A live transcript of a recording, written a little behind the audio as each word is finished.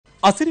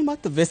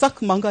අසිරිමත්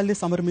වෙසක් මංගල්‍ය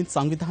සමරමින්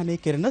සංවිධානය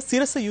කෙරෙන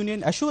සිරස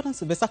යුනියන්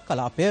ඇෂුරන්ස් වෙසක්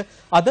කලාපය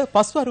අද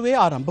පස්වරුවේ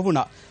ආරම්භ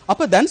වුණා. අප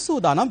දැන්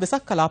සූදානම්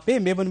වෙසක් කලාපයේ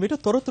මේ වන විට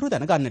තොරතුරු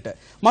දැනගන්නට.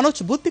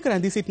 මනෝජ් බුද්ධික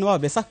රැඳී සිටිනවා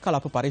වෙසක්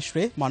කලාප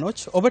පරිශ්‍රයේ.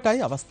 මනෝජ්,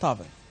 ඔබටයි අවස්ථාව.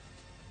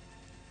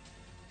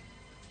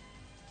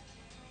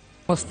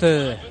 මස්ත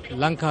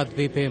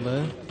ලංකාද්වීපයේම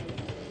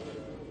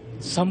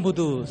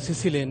සම්බුදු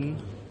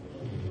සිසිලෙන්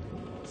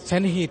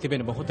සැනහී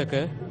තිබෙන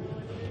මොහොතක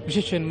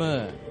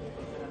විශේෂයෙන්ම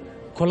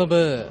කොළඹ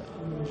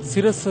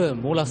සිරස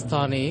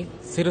මූලස්ථානයේ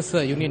සිරස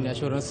යුනියන්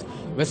ඇෂුරන්ස්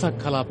වෙසක්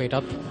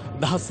කලාපයටත්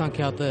දහස්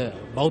සංඛ්‍යාත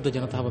බෞද්ධ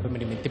ජනතාව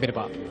පැමිණෙමින්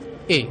තිබෙනවා.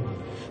 ඒ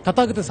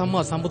තථාගත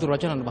සම්මා සම්බුදු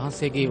රජාණන්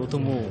වහන්සේගේ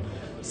උතුම් වූ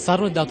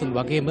සර්ව ධාතුන්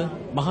වගේම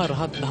මහා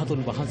රහත්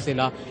ධාතුන්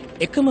වහන්සේලා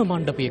එකම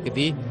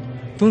මණ්ඩපයකදී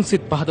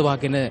තුන්සිත්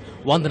පහදවාගෙන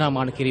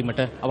වන්දනාමාන කිරීමට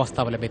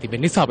අවස්ථාව ලැබී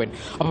තිබෙන නිසාවෙන්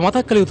අප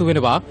මතක් කළ යුතු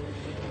වෙනවා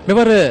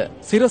මෙවර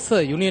සිරස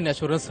යුනියන්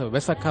ඇෂුරන්ස්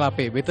වෙසක්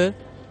කලාපයේ වෙත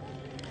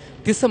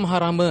තිස්ස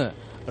මහාරාම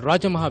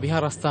රාජමහා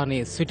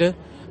විහාරස්ථානයේ සිට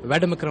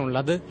වැඩම කරන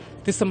ලද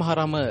තිස්ස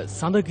මහාරාම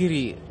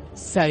සඳගිරි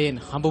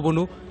සෑයෙන්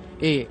හම්බවුණු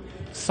ඒ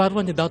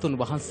සර්වඥ ධාතුන්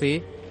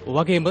වහන්සේ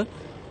වගේම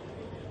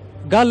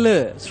ගල්ල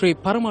ශ්‍රී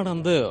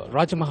පරමානන්ද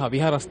රාජමහා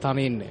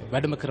විහාරස්ථානයෙන්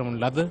වැඩම කරන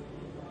ලද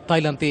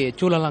තායිලන්තයේ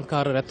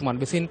චූලාලංකාර රැතුමන්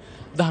විසින්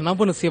 19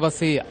 වන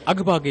සියවසේ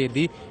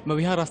අගභාගයේදී මෙම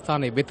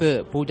විහාරස්ථානයේ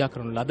වෙත පූජා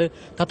කරන ලද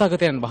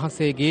තථාගතයන්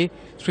වහන්සේගේ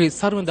ශ්‍රී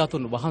සර්වඥ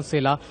ධාතුන්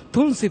වහන්සේලා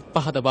තුන්සිත්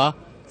පහදවා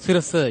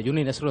සිරස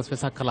යුනියන් ඇෂුරන්ස්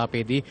වෙසක්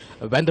කලාපයේදී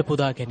වැඳ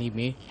පුදා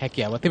ගැනීමේ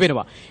හැකියාව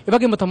තිබෙනවා. ඒ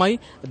වගේම තමයි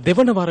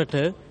දෙවන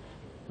වරට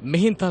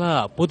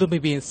මිහින්තලා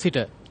පුදුමිවියෙන්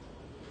සිට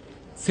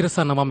සිරස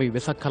නමමි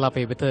වෙසක්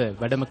කලාපයේ වෙත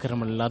වැඩම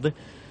කරන ලද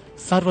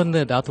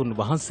සර්වඥ ධාතුන්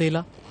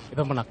වහන්සේලා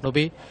එපමණක්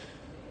නොවේ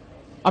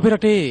අපේ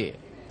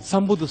රටේ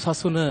සම්බුදු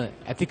සසුන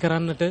ඇති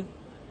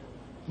කරන්නට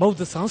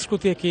බෞද්ධ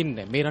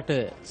සංස්කෘතියකින් මේ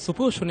රට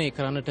සුපෝෂණය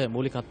කරන්නට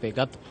මූලිකත්වයේ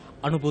ගත්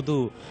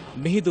අනුබුදු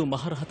මිහිඳු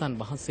මහරහතන්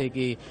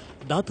වහන්සේගේ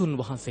ධාතුන්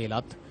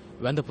වහන්සේලාත්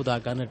වැඳ පුදා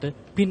ගන්නට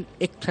පින්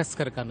එක් රැස්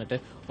කර ගන්නට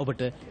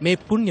ඔබට මේ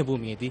පුණ්‍ය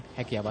භූමියේදී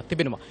හැකියාවක්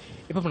තිබෙනවා.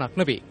 එපමණක්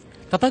නෙවේ.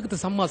 තථාගත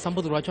සම්මා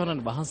සම්බුදු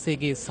රජාණන්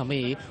වහන්සේගේ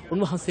සමයේ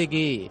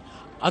උන්වහන්සේගේ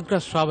අග්‍ර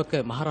ශ්‍රාවක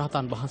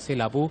මහරහතන්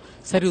වහන්සේලා වූ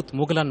සරියුත්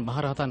මුගලන්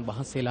මහරහතන්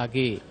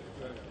වහන්සේලාගේ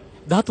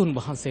ධාතුන්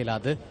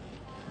වහන්සේලාද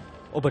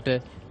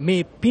ඔබට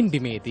මේ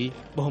පින්බිමේදී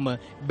බොහොම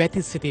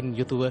බැති සිතින්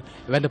යුතුව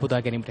වැඳ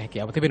පුදා ගැනීමට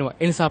හැකියාව තිබෙනවා.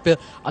 ඒ නිසා අපි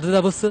අද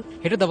දවස,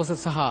 හෙට දවස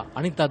සහ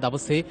අනිද්දා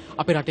දවසේ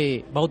අපේ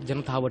රටේ බෞද්ධ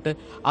ජනතාවට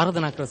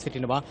ආරාධනා කර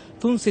සිටිනවා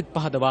තුන්සිත්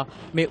පහදවා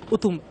මේ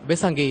උතුම්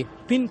වෙසඟේ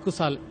පින්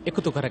කුසල්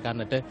එකතු කර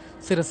ගන්නට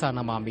සිරසා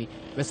නමාමි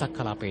වෙසක්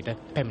කලාපයට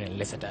පැමිණෙන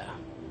ලෙසට.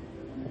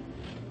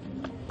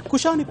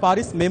 කුෂානි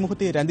පාරිස් මේ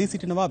මොහොතේ රැඳී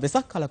සිටිනවා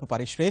වෙසක් කලාප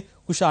පරිශ්‍රයේ.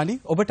 කුෂානි,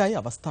 ඔබටයි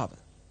අවස්ථාව.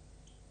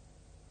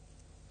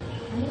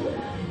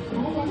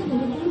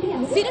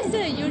 සිරස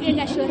යුනියන්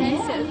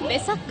ඇෂුරන්ස්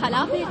වෙසක්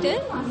කලාපයට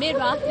මේ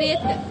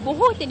රාත්‍රියේත්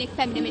බොහෝ දෙනෙක්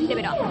පැමිණෙමින්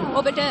තිබෙනවා.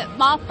 ඔබට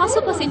මා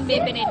පසුපසින්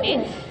මේ පෙනෙන්නේ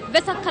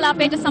වෙසක්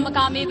කලාපයට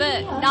සමගාමීව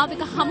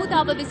නාවික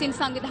හමුදාව විසින්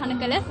සංවිධානය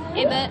කළ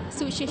එම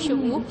සුවිශේෂ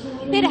වූ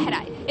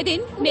පෙරහැරයි.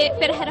 ඉතින් මේ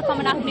පෙරහැර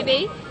පමණක්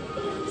නෙවෙයි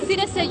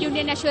සිරස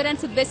යුනියන්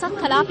ඇෂුරන්ස් වෙසක්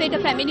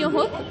කලාපයට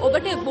පැමිණියොත්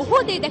ඔබට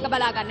බොහෝ දේ දැක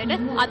බලා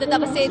ගන්නට අද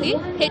දවසේදී,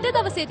 හෙට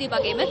දවසේදී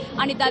වගේම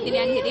අනිදා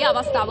දිනයන්හිදී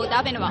අවස්ථාව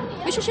උදා වෙනවා.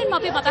 විශේෂයෙන්ම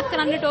අපි මතක්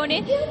කරන්නට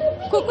ඕනේ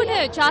කුකුඩ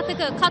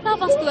ජාතක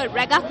කතාවස්තුව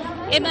රැගත්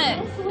එම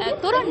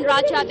තොරන්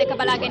රාජ්‍ය දැක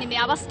බලා ගැනීමේ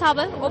අවස්ථාව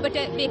ඔබට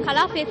මේ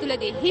කලාපය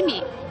තුලදී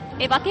හිමි.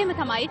 ඒ වගේම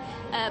තමයි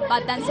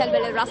බත්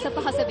දන්සැල්වල රස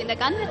පහස විඳ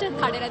ගන්නට,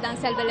 කඩර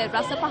දන්සැල්වල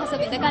රස පහස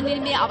විඳ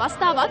ගැනීමේ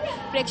අවස්ථාවක්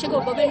ප්‍රේක්ෂක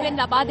ඔබ වෙනුවෙන්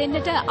ලබා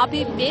දෙන්නට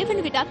අපි මේ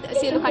වන විටත්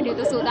සියලු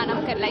කටයුතු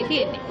සූදානම් කරලා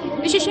තියෙන්නේ.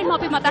 විශේෂයෙන්ම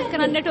අපි මතක්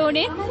කරන්නට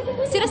ඕනේ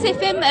සිරස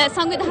FM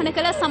සංවිධානය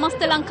කළ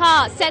සමස්ත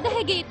ලංකා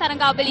සැදැහැගේ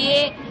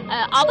තරඟාවලියේ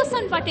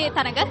අවසන් වටේ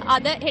තරඟ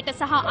අද හෙට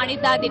සහ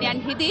අනිද්දා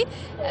දිනයන්හිදී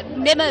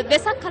මෙම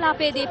වෙසක්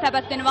කලාපයේදී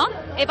පැවැත්වෙනවා.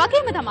 ඒ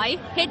වගේම තමයි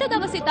හෙට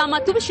දවසේ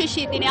ඉතාමත්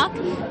විශේෂී දිනයක්.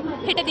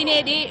 හෙට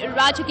දිනේදී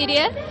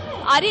රාජගිරිය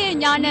ආර්ය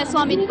ඥාන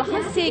ස්වාමීන්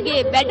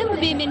වහන්සේගේ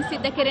වැඩමවීමෙන්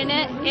සිද්ධ කෙරෙන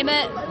එම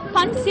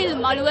පන්සිල්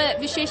මළුව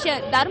විශේෂ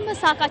ධර්ම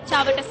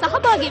සාකච්ඡාවට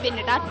සහභාගී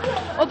වෙන්නටත්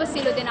ඔබ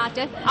සියලු දෙනාට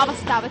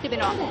අවස්ථාව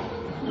තිබෙනවා.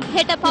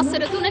 හෙට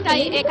පස්වර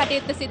 3ටයි ඒ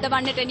කටයුත්ත සිද්ධ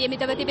වන්නට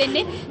නියමිතව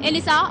තිබෙන්නේ. ඒ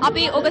නිසා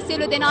අපි ඔබ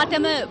සියලු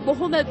දෙනාටම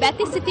බොහොම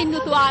බැති සිතින්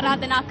යුතුව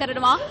ආරාධනා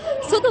කරනවා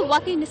සුදු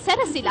වතින්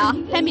සැරසිලා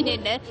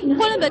පැමිණෙන්න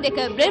කොළඹ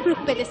 2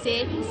 බ්‍රේබ්රුක්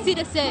පෙදෙසේ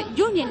සිරස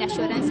යුනියන්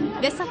ඇෂුරන්ස්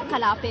වෙසක්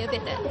කලාපය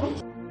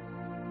වෙත.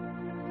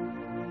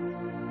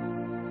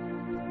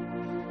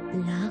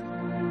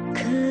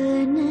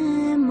 ලක්ඛන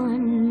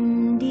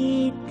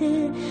මණ්ඩිත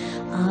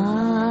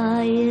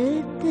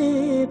ආයත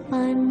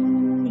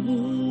පන්හි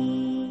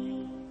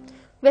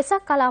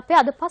වෙසක් කලාපය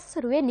අද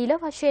පස්වරුවේ නිල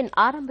වශයෙන්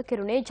ආරම්භ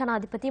කෙරුණේ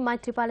ජනාධිපති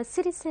මෛත්‍රීපාල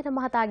සිරිසේන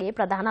මහතාගේ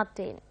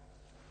ප්‍රධානත්වයෙන්.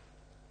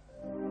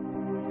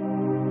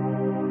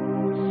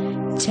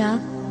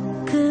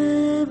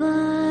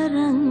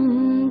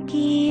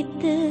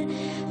 චක්කවරංකිත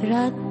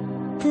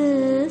රත්ත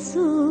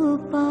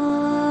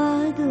සුපාදෝ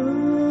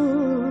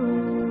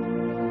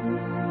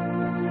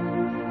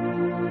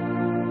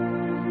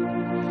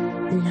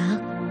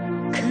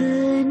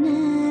ලක්ඛන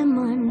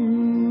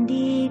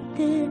මණ්ඩිත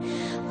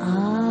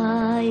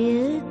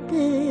ආයත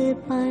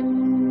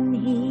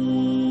පන්හි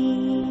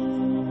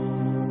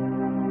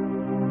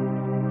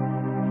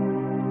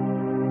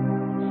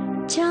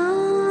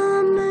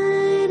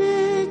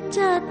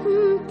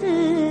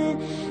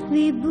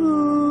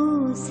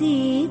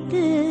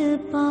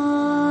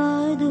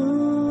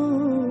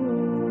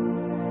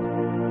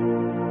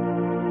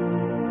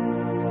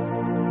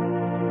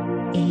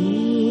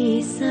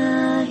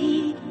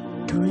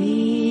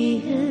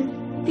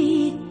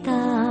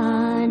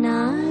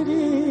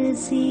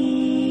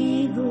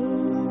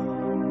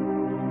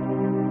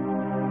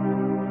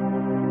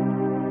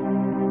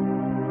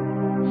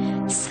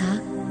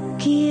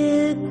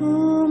සක්කිය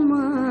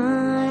කුමාරවරෝ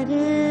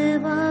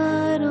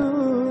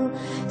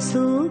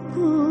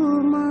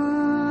සුකුමාලෝ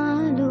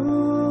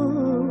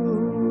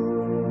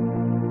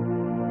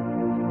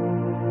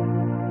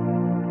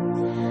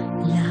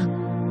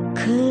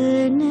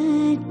ලක්ඛන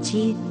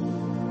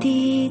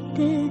චිත්තිත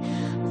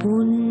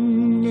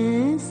පුන්න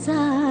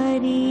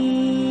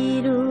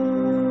ශරීරෝ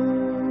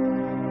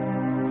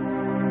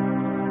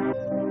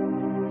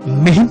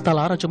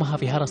මිහින්තලා රජමහා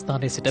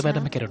විහාරස්ථානයේ සිට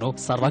වැඩම කෙරෙනු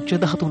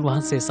සර්වඥ ධාතුන්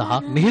වහන්සේ සහ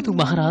මිහිඳු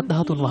මහරහත්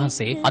ධාතුන්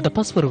වහන්සේ අද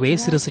පස්වරුවේ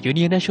සිරස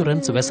යුනියන්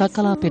ඇෂුරන්ස් වෙසක්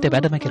කලාපයට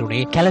වැඩම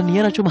කෙරුණේ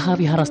කැලණිය රජමහා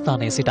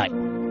විහාරස්ථානයේ සිටයි.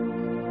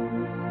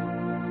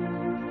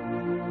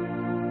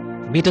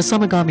 මීට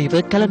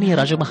සමගාමීව කැලණිය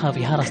රජමහා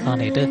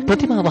විහාරස්ථානයට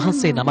ප්‍රතිමා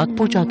වහන්සේ නමක්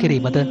පූජා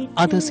කිරීමද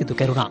අද සිදු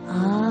කෙරුණා.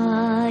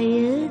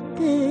 ආයත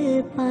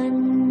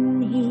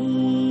පන්හි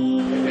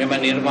එම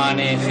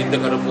නිර්මාණය සිද්ධ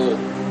කරපු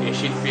ඒ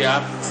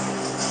ශිල්පියා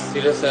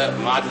සිරස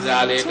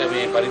මාධ්‍යජාලයට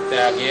මේ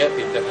පරිත්‍යාගය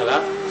සිද්ධ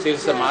කළා.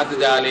 සිරස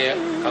මාධ්‍යජාලය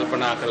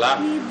කල්පනා කළා.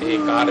 ඒ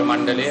කාර්ය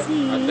මණ්ඩලය,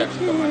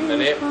 අධ්‍යක්ෂක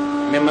මණ්ඩලය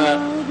මෙම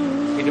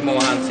පිළිම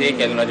වහන්සේ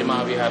කැලණි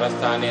රජමහා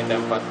විහාරස්ථානයේ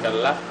තැන්පත්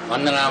කළා.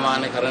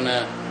 වන්දනාමාන කරන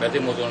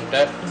ප්‍රතිමුතුන්ට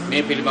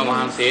මේ පිළිම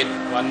වහන්සේත්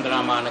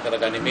වන්දනාමාන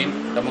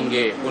කරගනිමින්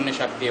තමුන්ගේ පුණ්‍ය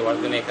ශක්තිය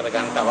වර්ධනය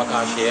කරගන්නට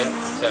අවකාශය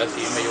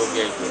සැලසීම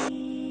යෝග්‍යයි.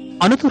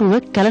 අනතුරුව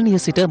කැලණිය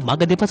සිට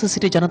මග දෙපස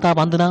සිට ජනතා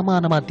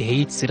වන්දනාමාන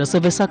මැදෙහි සිරස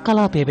වෙසක්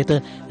කලාපය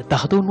වෙත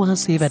ධාතුන්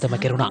වහන්සේ වැඩම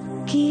කෙරුණා.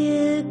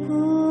 කිය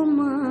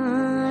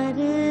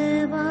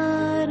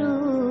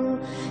කුමාරවරෝ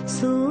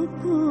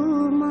සුකුමාලෝ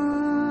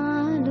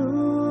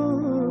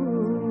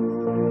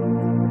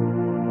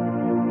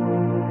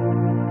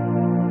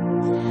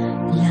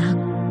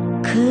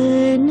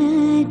ලක්ඛන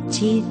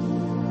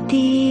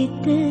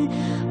චිත්තිත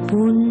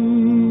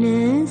පුන්න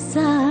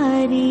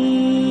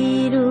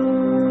ශරීරෝ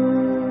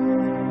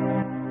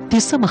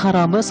තිස්ස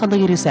මහාරාම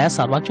සඳගිරි සෑ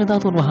සර්වඥ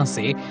ධාතුන්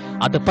වහන්සේ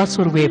අද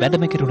පස්වරුවේ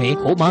වැඩම කෙරුණේ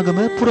හෝමාගම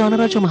පුරාණ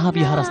රජ මහා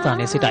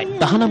විහාරස්ථානයේ සිටයි.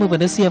 19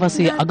 වන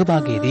සියවසේ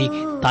අගභාගයේදී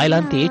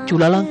තායිලන්තයේ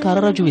චුලලංකාර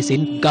රජු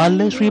විසින් ගාල්ල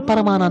ශ්‍රී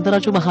පරමානන්ද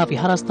රජ මහා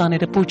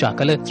විහාරස්ථානයට පූජා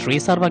කළ ශ්‍රී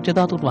සර්වඥ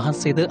ධාතුන්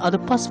වහන්සේද අද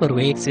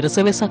පස්වරුවේ සිරස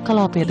වෙසක්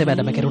කලාපයට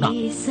වැඩම කෙරුණා.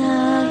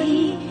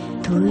 සාහි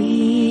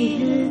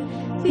තුයිහ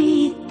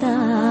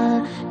පිතා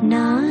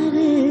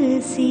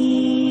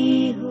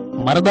නාරසීහෝ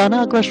මරදාන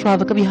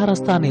අග්‍රශ්‍රාවක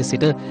විහාරස්ථානයේ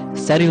සිට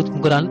සැරියුත්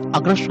මුගලන්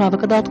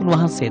අග්‍රශ්‍රාවක ධාතුන්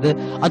වහන්සේද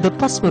අද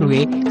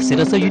පස්වරුවේ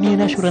සිරස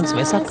යුනියන් ඇෂුරන්ස්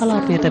වෙසක්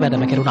කලාපයට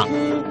වැඩම කෙරුණා.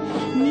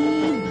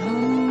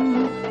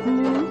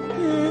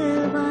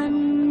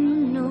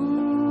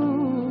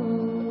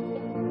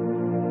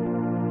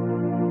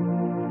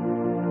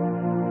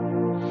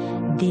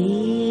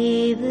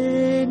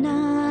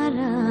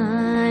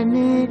 දේවනාරාන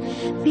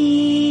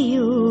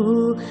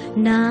පියෝ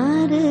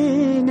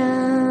නාරනාගෝ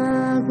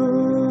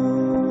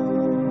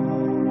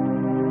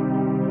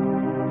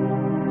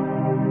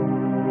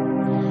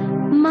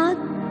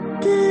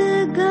මත්ත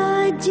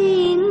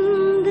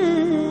ගජින්ද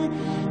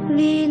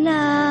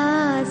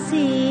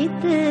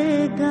විලාසිත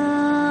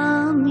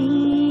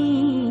ගාමී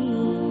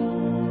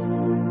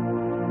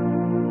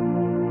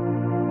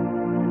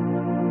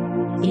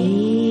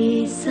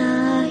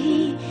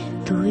ඒසාහි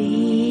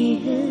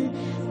තුයිහ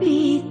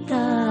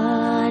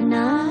පිතා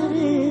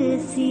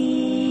නාරසීහෝ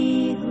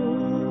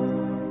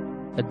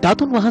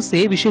ධාතුන්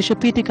වහන්සේ විශේෂ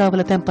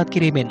පීඨිකාවල තැන්පත්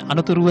කිරීමෙන්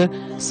අනතුරුව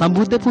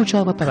සම්බුද්ධ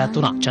පූජාව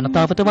පැවැත්වුණා.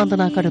 ජනතාවට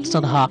වන්දනා කටයුතු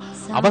සඳහා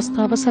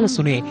අවස්ථාව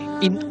සැලසුනේ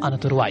ඉන්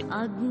අනතුරුවයි.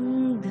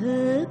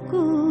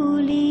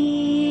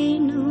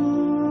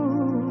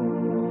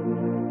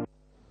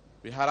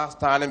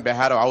 විහාරස්ථානයෙන්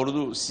බැහැර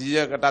අවුරුදු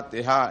 100කටත්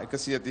එහා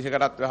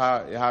 130කටත්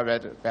එහා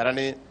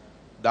පැරණි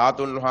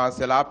ධාතුන්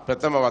වහන්සේලා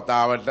ප්‍රථම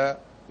වතාවට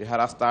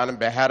විහාරස්ථාන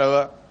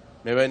බැහැරව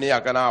මෙවැනි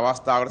අකනා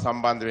අවස්ථාවකට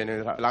සම්බන්ධ වෙන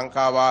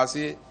ලංකා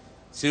වාසී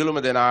සියලුම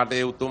දෙනාට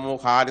ඒ උතුම් වූ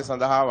කාර්ය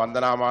සඳහා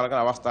වන්දනාමාන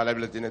කරන අවස්ථාව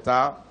ලැබිලා තියෙන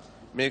නිසා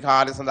මේ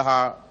කාර්ය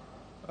සඳහා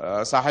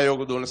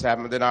සහයෝග දුන්න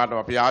සෑම දෙනාටම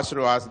අපි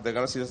ආශිර්වාද සිදු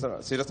කරන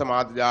සිරස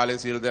මාධ්‍යාලයේ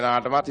සියලු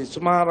දෙනාටම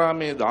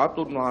තිස්සමහාරාමේ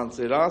ධාතුන්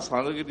වහන්සේලා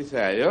සඳගිරි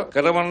සෑය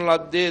කරවන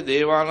ලද්දේ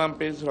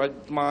දේවානම්පියතිස්ස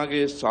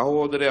රජතුමාගේ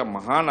සහෝදරයා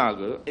මහානාග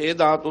ඒ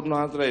ධාතුන්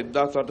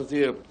වහන්සේලා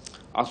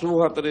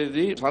 1884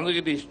 දී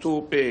සඳගිරි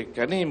ස්තූපයේ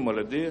කැණීම්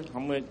වලදී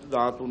හමු වෙච්ච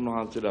ධාතුන්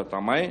වහන්සේලා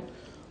තමයි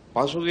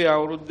පසුගිය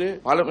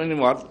අවුරුද්දේ පළවෙනි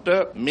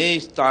වර්ෂ මේ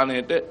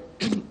ස්ථානයට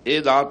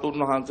ඒ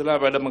ධාතුන් වහන්සේලා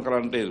වැඩම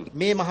කරන්නට යෙදුණා.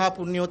 මේ මහා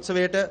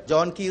පුණ්‍යෝත්සවයට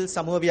ජෝන් කීල්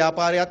සමූහ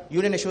ව්‍යාපාරයත්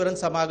යුනියන්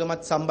ඇෂුරන්ස්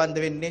සමාගමත් සම්බන්ධ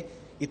වෙන්නේ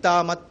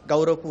ඉතාමත්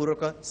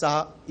ගෞරවපූර්වක සහ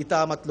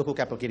ඉතාමත් ලොකු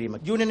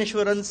කැපකිරීමක්. යුනියන්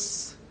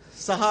ඇෂුරන්ස්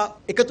සහ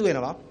එකතු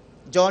වෙනවා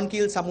ජෝන්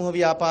කීල් සමූහ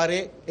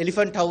ව්‍යාපාරයේ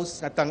එලිෆන්ට්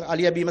හවුස් නැත්නම්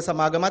අලියා බීම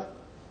සමාගමත්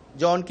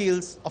John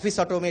Keells office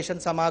automation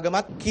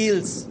සමාගමත්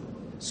Keells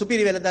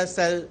සුපිරි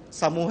වෙළඳසැල්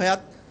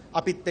සමූහයත්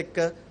අපිත්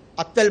එක්ක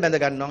අත්වැල් බැඳ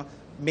ගන්නවා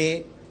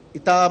මේ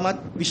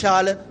ඉතාමත්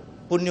විශාල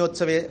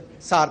පුණ්‍යෝත්සවයේ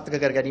සාර්ථක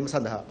කර ගැනීම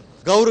සඳහා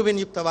ගෞරවයෙන්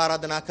යුක්තව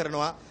ආරාධනා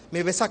කරනවා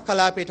මේ වෙසක්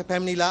කලාපයට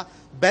පැමිණිලා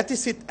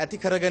බැතිසිත ඇති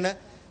කරගෙන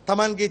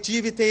Tamanගේ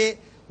ජීවිතයේ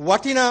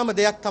වටිනාම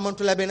දෙයක්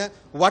තමන්ට ලැබෙන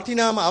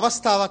වටිනාම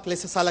අවස්ථාවක්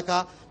ලෙස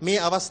සලකා මේ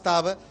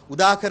අවස්ථාව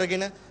උදා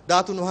කරගෙන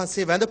ධාතුන්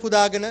වහන්සේ වැඳ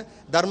පුදාගෙන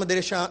ධර්ම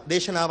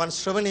දේශනාවන්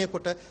ශ්‍රවණය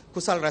කොට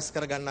කුසල් රැස්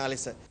කර ගන්නා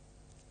ලෙස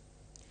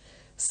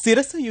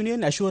සිරස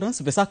යුනියන් ඇෂුවරන්ස්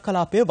වෙසක්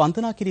කලාපය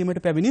වන්දනා කිරීමට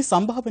පැමිණි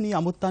සම්භාවනීය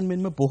අමුත්තන්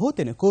මෙන්ම බොහෝ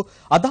දෙනෙකු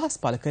අදහස්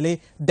පළ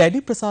කළේ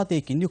දැඩි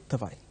ප්‍රසාදයකින්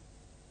යුක්තවයි.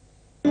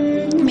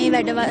 මේ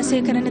වැඩවාසය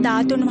කරන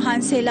ධාතුන්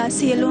වහන්සේලා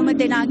සියලුම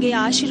දෙනාගේ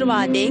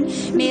ආශිර්වාදයෙන්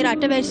මේ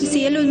රටවැසි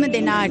සියලුම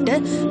දෙනාට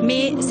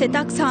මේ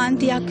සෙතක්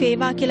සාන්තියක්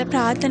වේවා කියලා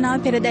ප්‍රාර්ථනා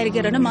පෙරදරි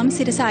කරන මම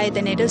සිරස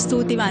ආයතනයට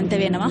ස්තුතිවන්ත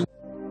වෙනවා.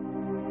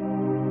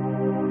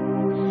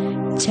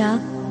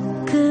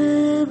 චක්කවරංකිත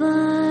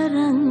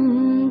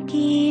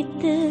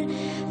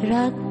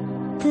රත්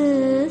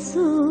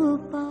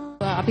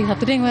අපි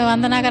සතුටින් මේ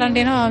වන්දනා කරන්න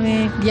එනවා මේ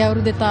ගිය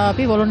අවුරුද්දේ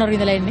අපි වොලොන්ඩර්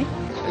ඉඳලා එන්නේ.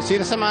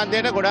 සිරස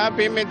මාධ්‍යයට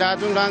ගොඩාක් මේ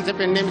ධාතුන් වහන්සේ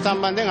පෙන්වීම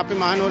සම්බන්ධයෙන් අපි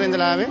මහනුවර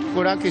ඉඳලා ආවේ.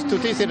 ගොඩාක්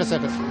ස්තුතියි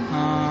සිරසට.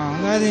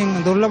 ඉතින්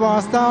දුර්ලභ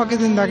අවස්ථාවක්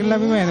ඉතින් දකින්න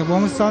ලැබීම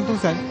බොහොම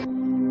සතුටුයි.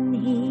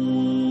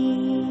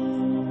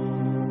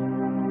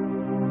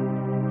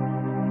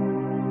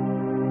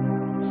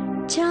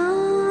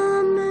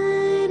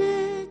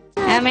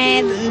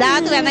 මේ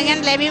ධාතු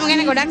වැඳගෙන ලැබීම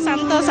ගැන ගොඩක්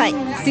සන්තෝසයි.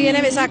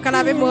 සියන වෙසක්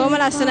කලාපේ බොහොම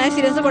ලස්සනයි.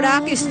 සිරස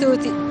ගොඩාක්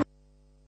ස්තුතියි.